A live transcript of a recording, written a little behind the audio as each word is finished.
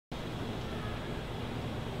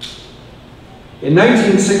In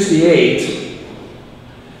 1968,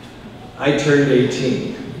 I turned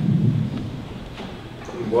 18.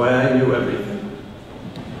 Boy, I knew everything.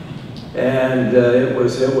 And it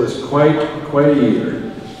was quite a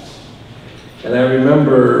year. And I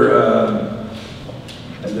remember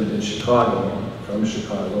I lived in Chicago, from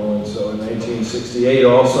Chicago, and so in 1968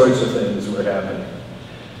 all sorts of things were happening.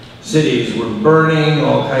 Cities were burning,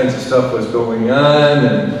 all kinds of stuff was going on,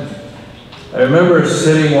 and I remember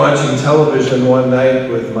sitting watching television one night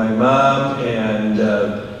with my mom, and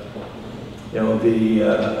you know, the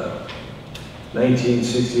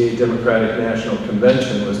 1968 Democratic National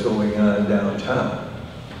Convention was going on downtown.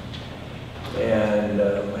 And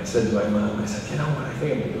I said to my mom, I said, you know what, I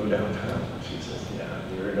think I'm going to go downtown. She says, yeah,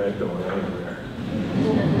 you're not going anywhere.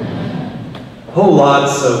 Whole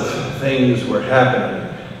lots of things were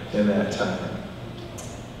happening in that time.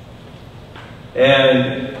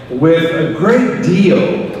 And with a great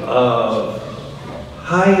deal of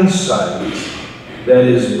hindsight that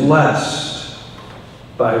is blessed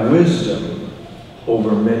by wisdom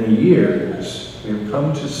over many years, we've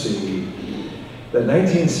come to see that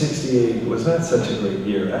 1968 was not such a great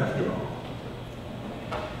year after all.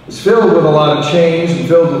 It was filled with a lot of change and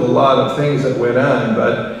filled with a lot of things that went on,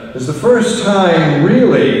 but it was the first time,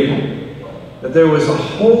 really, that there was a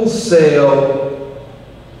wholesale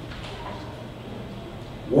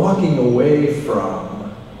walking away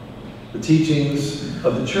from the teachings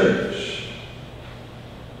of the church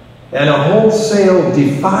and a wholesale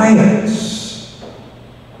defiance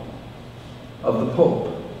of the Pope.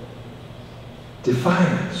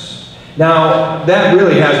 Defiance. Now, that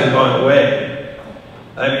really hasn't gone away.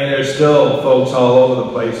 I mean, there's still folks all over the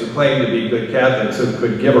place who claim to be good Catholics who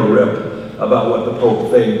could give a rip about what the Pope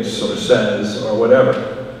thinks or says or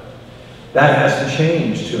whatever. That hasn't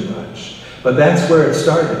changed too much. But that's where it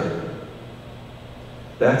started.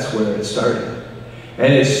 That's where it started.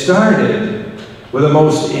 And it started with the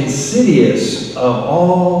most insidious of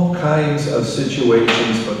all kinds of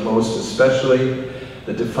situations, but most especially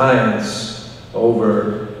the defiance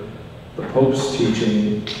over the Pope's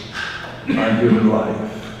teaching on human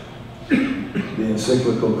life, the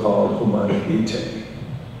encyclical called Humanae Vitae.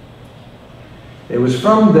 It was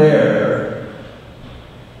from there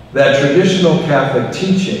that traditional Catholic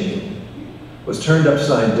teaching was turned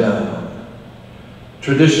upside down.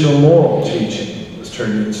 Traditional moral teaching was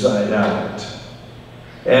turned inside out.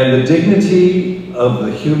 And the dignity of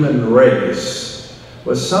the human race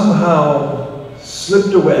was somehow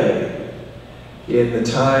slipped away in the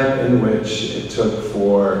time in which it took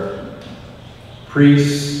for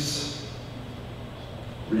priests,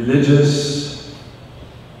 religious,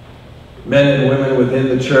 men and women within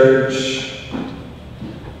the church,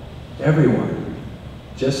 everyone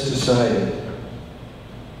just decided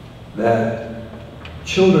that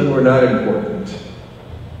children were not important.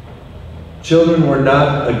 Children were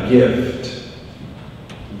not a gift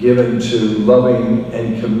given to loving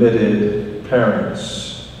and committed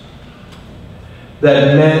parents.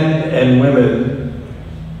 That men and women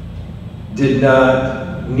did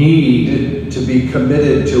not need to be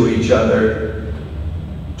committed to each other,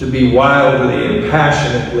 to be wildly and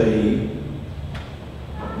passionately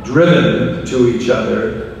driven to each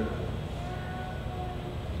other.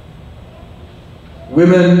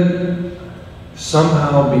 Women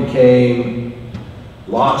somehow became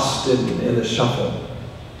lost in the shuffle,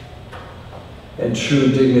 and true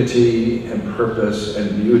dignity and purpose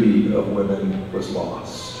and beauty of women was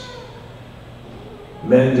lost.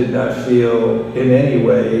 Men did not feel in any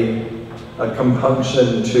way a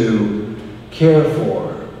compunction to care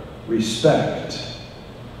for, respect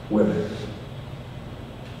women.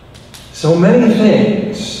 So many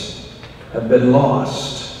things have been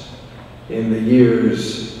lost in the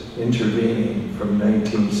years intervening from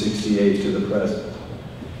 1968 to the present.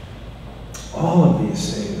 All of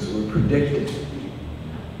these things were predicted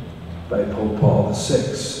by Pope Paul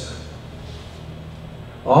VI.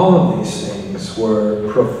 All of these things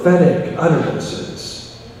were prophetic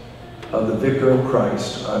utterances of the Vicar of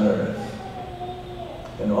Christ on earth.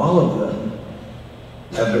 And all of them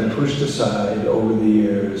have been pushed aside over the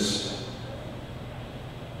years,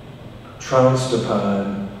 trounced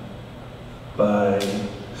upon by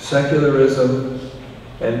secularism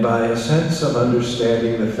and by a sense of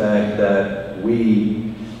understanding the fact that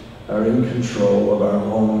we are in control of our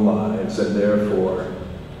own lives and therefore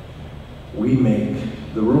we make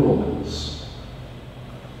the rules.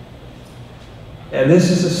 And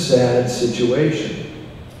this is a sad situation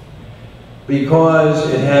because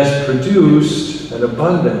it has produced an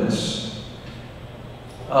abundance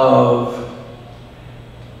of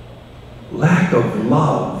lack of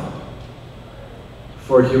love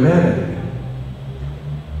for humanity.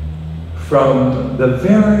 from the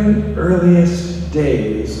very earliest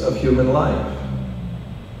days of human life.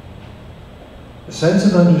 A sense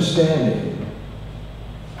of understanding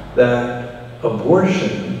that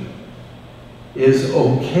abortion is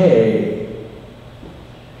okay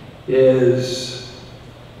is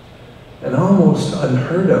an almost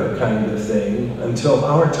unheard of kind of thing until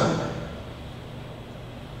our time.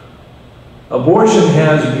 Abortion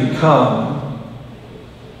has become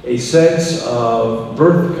a sense of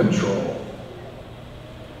birth control.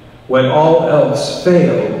 When all else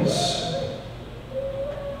fails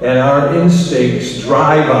and our instincts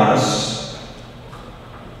drive us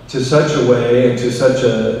to such a way and to such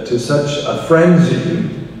a frenzy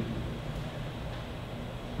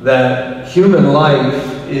that human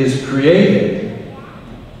life is created,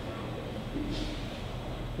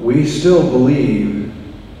 we still believe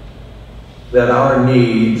that our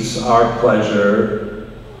needs, our pleasure,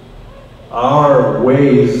 our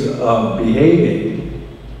ways of behaving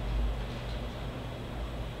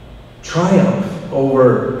triumph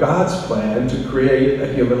over God's plan to create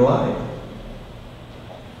a human life.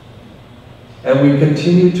 And we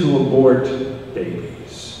continue to abort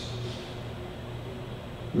babies.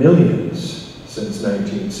 Millions since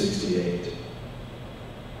 1968.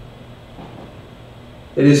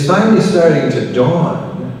 It is finally starting to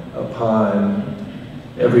dawn upon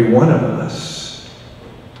every one of us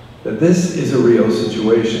that this is a real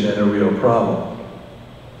situation and a real problem.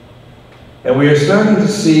 And we are starting to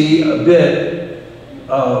see a bit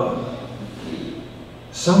of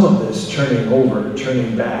some of this turning over,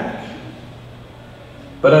 turning back.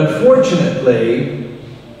 But unfortunately,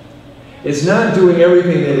 it's not doing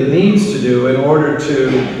everything that it needs to do in order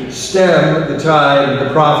to stem the tide of the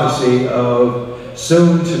prophecy of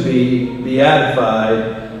soon-to-be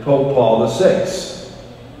beatified Pope Paul VI.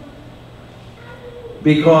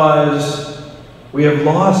 Because we have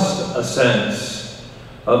lost a sense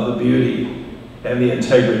of the beauty and the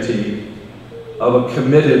integrity of a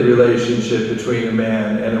committed relationship between a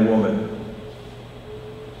man and a woman.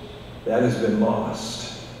 That has been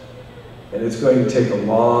lost. And it's going to take a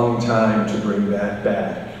long time to bring that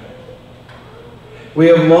back. We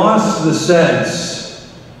have lost the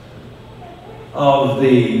sense of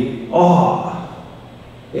the awe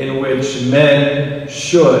in which men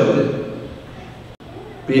should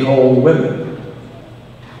behold women.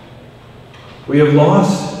 We have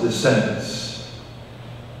lost the sense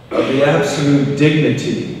of the absolute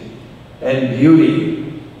dignity and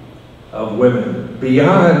beauty of women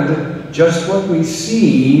beyond just what we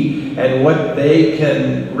see and what they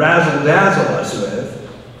can razzle-dazzle us with,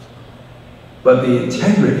 but the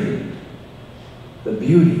integrity, the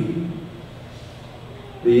beauty,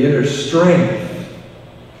 the inner strength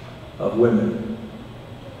of women.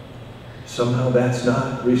 Somehow that's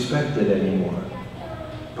not respected anymore.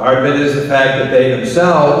 Part of it is the fact that they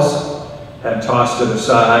themselves have tossed it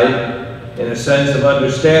aside in a sense of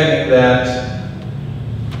understanding that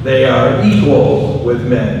they are equal with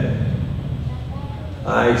men.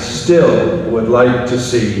 I still would like to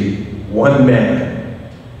see one man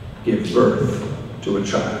give birth to a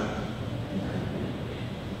child.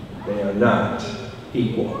 They are not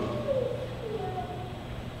equal.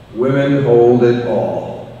 Women hold it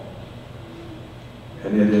all.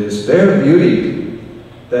 And it is their beauty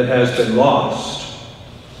that has been lost.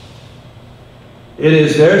 It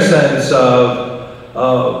is their sense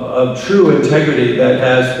of true integrity that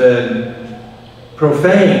has been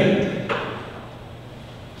profaned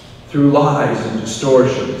through lies and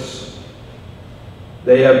distortions.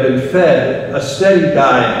 They have been fed a steady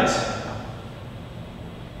diet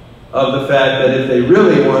of the fact that if they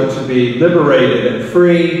really want to be liberated and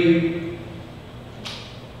free,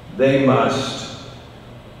 they must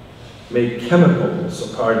make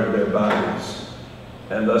chemicals a part of their bodies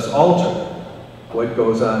and thus alter what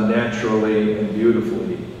goes on naturally and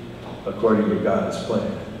beautifully according to God's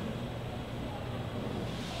plan.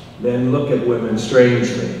 Men look at women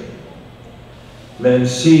strangely. Men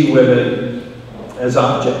see women as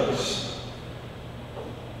objects.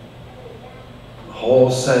 A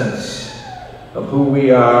whole sense of who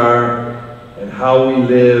we are and how we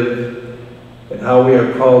live and how we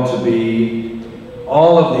are called to be.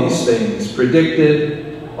 All of these things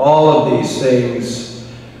predicted, all of these things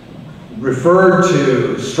referred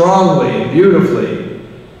to strongly and beautifully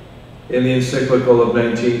in the encyclical of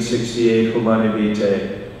 1968, Humane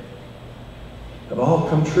Vitae, have all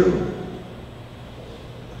come true.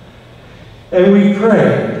 And we've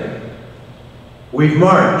prayed, we've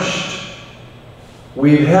marched,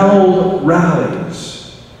 we've held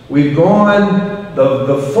rallies, we've gone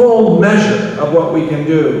the full measure of what we can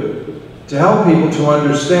do to help people to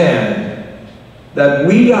understand that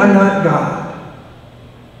we are not God,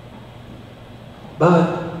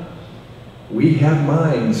 but we have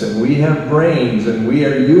minds and we have brains and we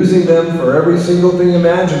are using them for every single thing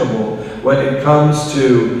imaginable when it comes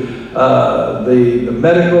to the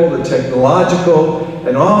medical, the technological,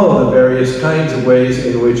 and all of the various kinds of ways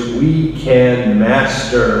in which we can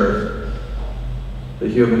master the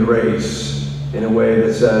human race in a way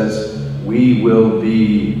that says we will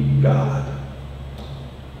be God.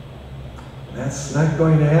 That's not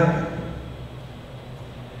going to happen.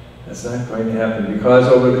 That's not going to happen because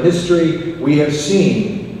over the history we have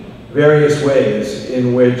seen various ways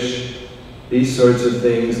in which these sorts of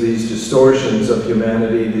things, these distortions of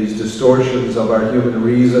humanity, these distortions of our human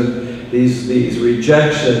reason, these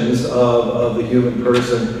rejections of the human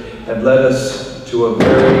person have led us to a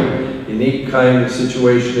very unique kind of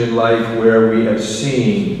situation in life where we have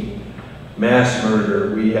seen mass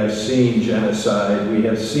murder, we have seen genocide, we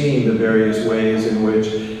have seen the various ways in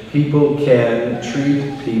which people can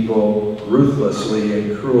treat people ruthlessly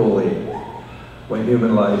and cruelly when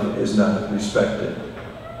human life is not respected.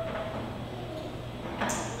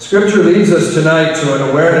 Scripture leads us tonight to an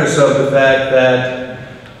awareness of the fact that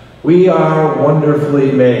we are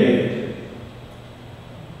wonderfully made.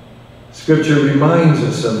 Scripture reminds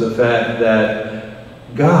us of the fact that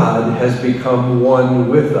God has become one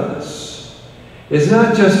with us. It's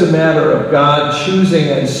not just a matter of God choosing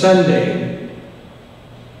and sending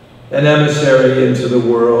an emissary into the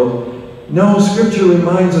world. No, Scripture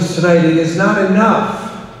reminds us tonight it is not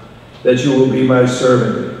enough that you will be my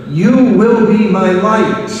servant. You will be my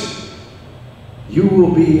light. You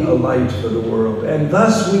will be a light for the world. And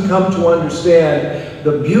thus we come to understand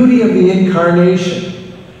the beauty of the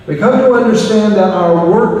incarnation. We come to understand that our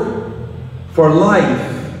work for life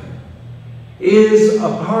is a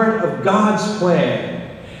part of God's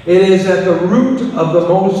plan. It is at the root of the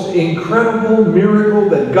most incredible miracle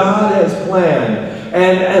that God has planned,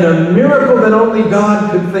 and a miracle that only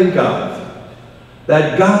God could think of,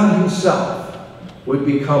 that God himself would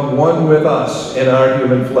become one with us in our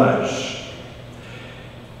human flesh.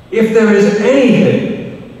 If there is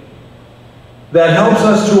anything that helps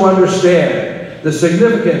us to understand the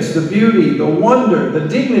significance, the beauty, the wonder, the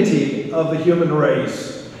dignity of the human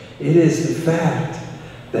race, it is the fact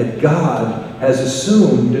that God has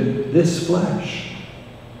assumed this flesh.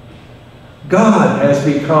 God has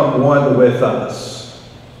become one with us.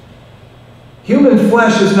 Human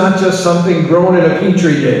flesh is not just something grown in a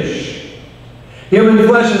petri dish. Human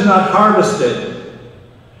flesh is not harvested.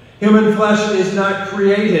 Human flesh is not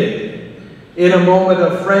created in a moment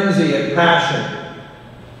of frenzy and passion.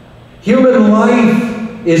 Human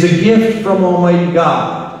life is a gift from Almighty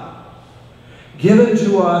God, given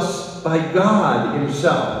to us by God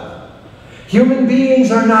himself. Human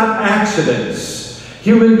beings are not accidents.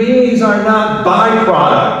 Human beings are not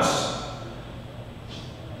byproducts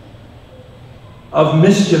of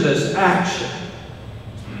mischievous action.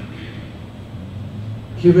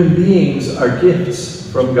 Human beings are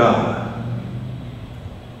gifts from God.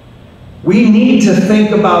 We need to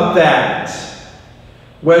think about that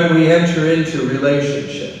when we enter into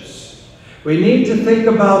relationships. We need to think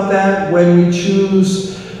about that when we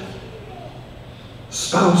choose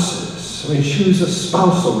spouses, when we choose a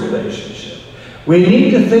spousal relationship. We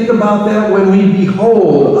need to think about that when we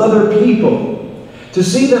behold other people, to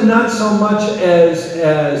see them not so much as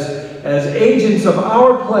agents of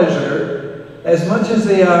our pleasure, as much as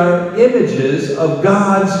they are images of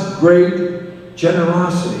God's great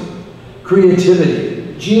generosity,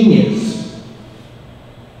 creativity, genius.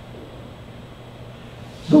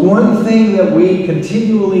 The one thing that we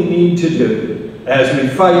continually need to do as we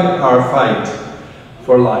fight our fight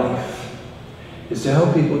for life is to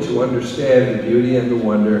help people to understand the beauty and the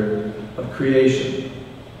wonder of creation.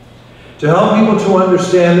 To help people to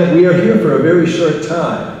understand that we are here for a very short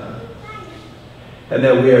time, and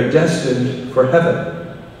that we are destined for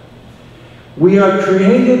heaven. We are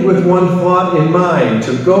created with one thought in mind,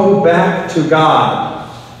 to go back to God,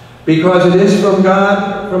 because it is from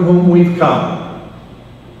God from whom we've come.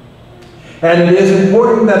 And it is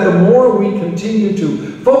important that the more we continue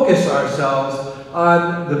to focus ourselves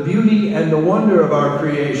on the beauty and the wonder of our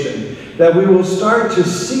creation, that we will start to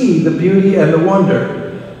see the beauty and the wonder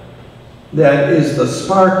that is the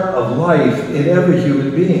spark of life in every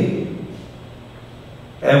human being.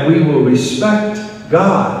 And we will respect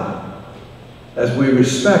God as we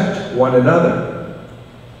respect one another.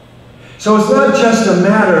 So it's not just a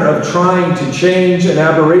matter of trying to change an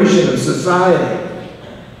aberration of society,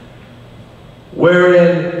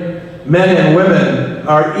 wherein men and women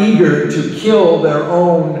are eager to kill their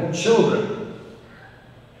own children.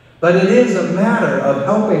 But it is a matter of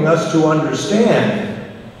helping us to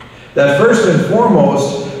understand that first and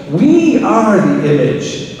foremost, we are the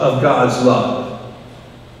image of God's love.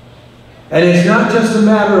 And it's not just a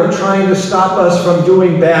matter of trying to stop us from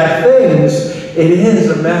doing bad things. It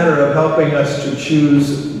is a matter of helping us to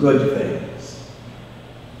choose good things,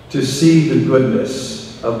 to see the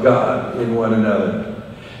goodness of God in one another,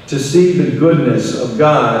 to see the goodness of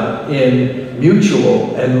God in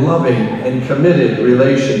mutual and loving and committed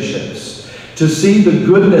relationships, to see the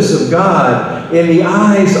goodness of God in the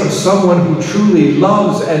eyes of someone who truly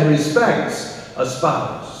loves and respects a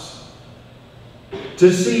spouse,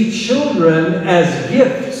 to see children as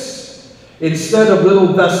gifts instead of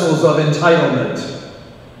little vessels of entitlement,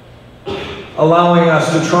 allowing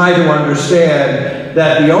us to try to understand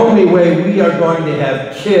that the only way we are going to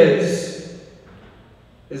have kids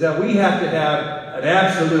is that we have to have an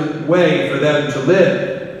absolute way for them to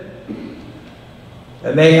live.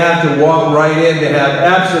 And they have to walk right in to have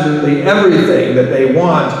absolutely everything that they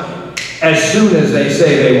want as soon as they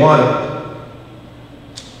say they want it.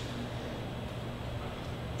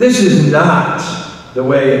 This is not the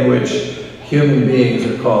way in which human beings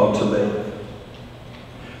are called to live.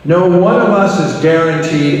 No one of us is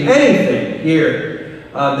guaranteed anything here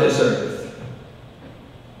on this earth.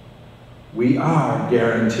 We are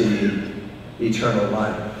guaranteed eternal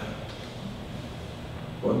life.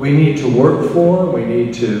 What we need to work for, we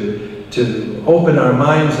need to open our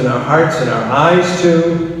minds and our hearts and our eyes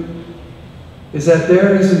to, is that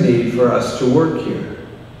there is a need for us to work here.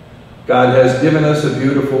 God has given us a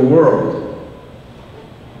beautiful world.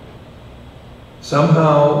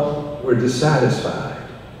 Somehow we're dissatisfied.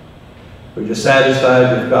 We're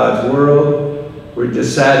dissatisfied with God's world. We're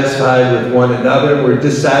dissatisfied with one another. We're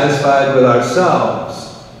dissatisfied with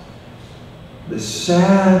ourselves. The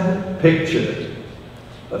sad picture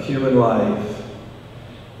of human life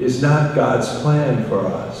is not God's plan for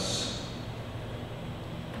us.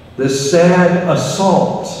 The sad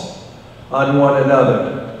assault on one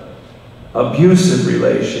another, abusive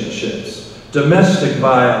relationships, domestic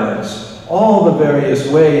violence, all the various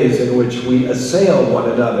ways in which we assail one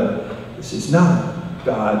another, this is not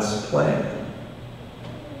God's plan.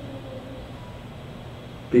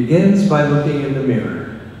 Begins by looking in the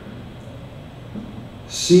mirror.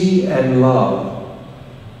 See and love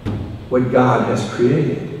what God has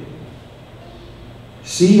created.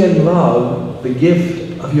 See and love the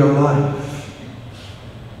gift of your life.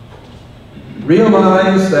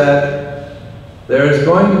 Realize that there is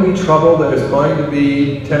going to be trouble, there is going to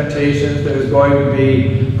be temptations, there is going to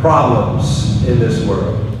be problems in this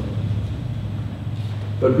world.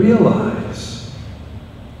 But realize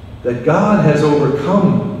that God has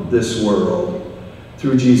overcome this world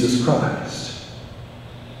through Jesus Christ.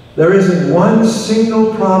 There isn't one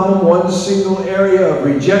single problem, one single area of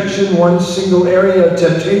rejection, one single area of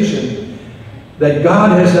temptation that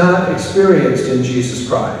God has not experienced in Jesus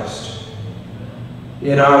Christ,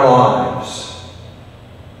 in our lives.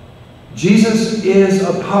 Jesus is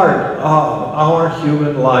a part of our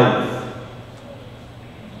human life.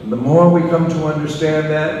 And the more we come to understand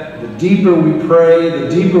that, the deeper we pray, the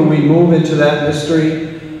deeper we move into that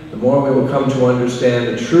mystery, the more we will come to understand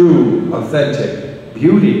the true, authentic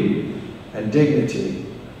beauty and dignity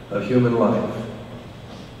of human life,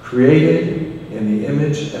 created in the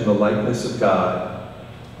image and the likeness of God,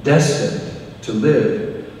 destined to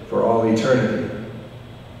live for all eternity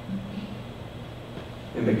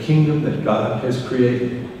in the kingdom that God has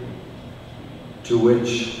created, to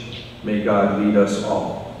which may God lead us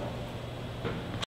all.